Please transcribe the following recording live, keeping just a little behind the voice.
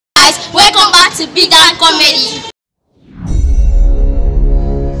guys, welcome back to Big Dan Comedy.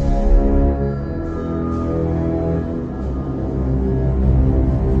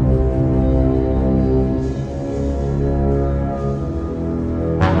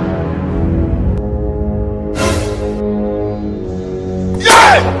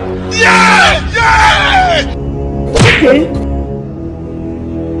 Okay.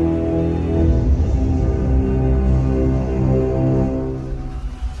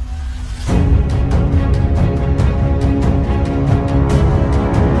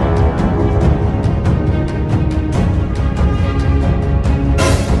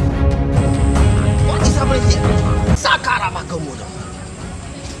 What is happening here?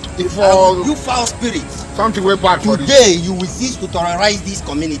 You foul spirits. Something way back for this. Today you will cease to terrorize this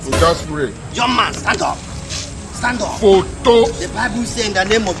community. We just pray. Young man, stand up. Stand up. Photo. The Bible says in the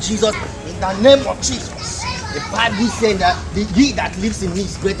name of Jesus, in the name of Jesus. The Bible says that he that lives in me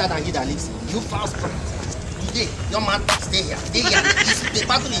is greater than he that lives in me. You foul spirit. Today, young man, stay here. Stay here. The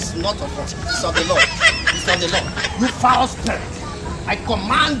battle is not of us. It's of the Lord. It's of the Lord. You foul spirit. I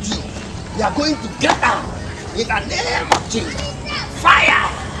command you. You are going to get out. In the name of Jesus. Fire.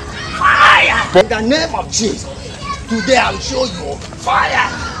 Fire. In the name of Jesus. Today I will show you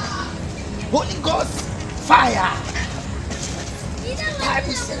fire. Holy Ghost. Fire.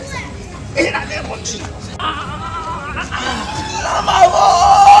 Bible says, in the name of Jesus.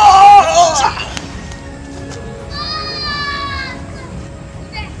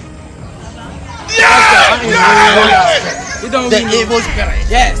 The evil spirit.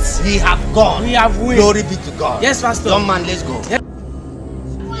 Yes. We have gone. We have won. Glory be to God. Yes, Pastor. Young man, let's go.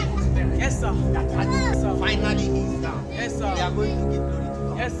 Yes, sir. Finally, he's down. Yes, sir. We are going to give glory to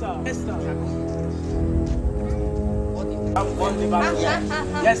God. Yes, sir. Yes, sir. What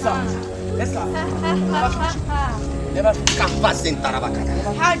Yes, sir. Yes, sir. Never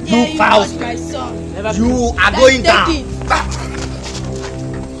How dare You you foul touch my son? Never You are going Let's down. take it.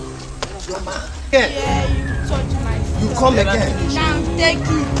 Again. Yeah, you touch my son. You come again. Now take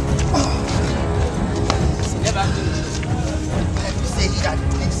it. Never Bible say he that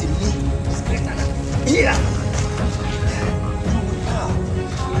lives in me is greater than he that.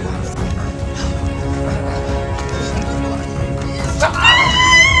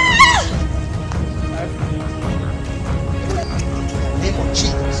 Name of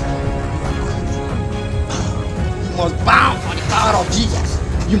Jesus. You must bow for the power of Jesus.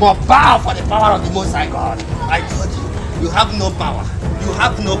 You must bow for the power of the Most High God. I told you, you have no power. You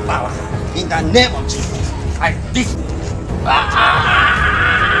have no power. In the name of Jesus, I this.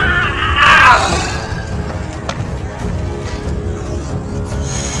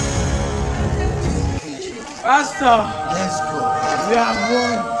 Pastor, Let's go. we have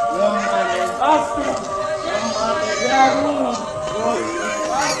won. Pastor, we have won.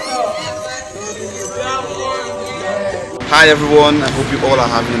 Hi everyone, I hope you all are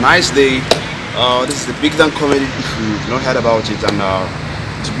having a nice day. This is the Big Dan Comedy. If you've not heard about it, and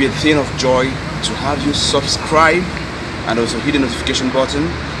to be a thing of joy to have you subscribe and also hit the notification button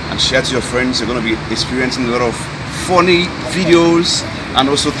and share to your friends. You're going to be experiencing a lot of funny videos and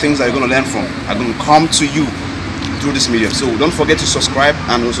also things that you're going to learn from are going to come to you through this medium. So don't forget to subscribe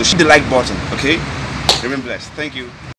and also hit the like button. Okay, remain blessed. Thank you.